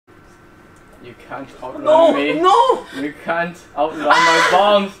You can't outrun me. No! You can't outrun my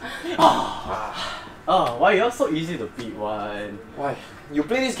bombs. Oh, why you're so easy to beat one? Why? You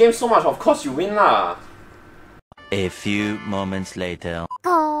play this game so much, of course you win lah. A few moments later.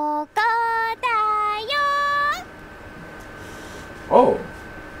 Oh,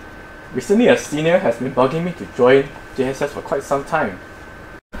 recently a senior has been bugging me to join JSS for quite some time.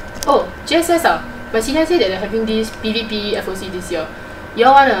 Oh, JSS ah? My senior said that they're having this PvP FOC this year. You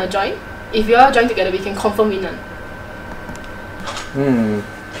all wanna join? If you all join together, we can confirm win one.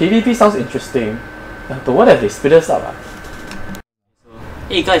 PvP sounds interesting. But what if they split us up?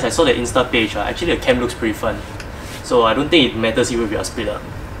 Hey guys, I saw the Insta page. Actually, the camp looks pretty fun. So I don't think it matters even if we are split up.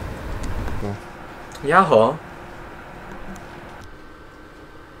 Yeah, huh?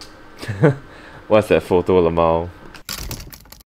 What's that photo, Lamau?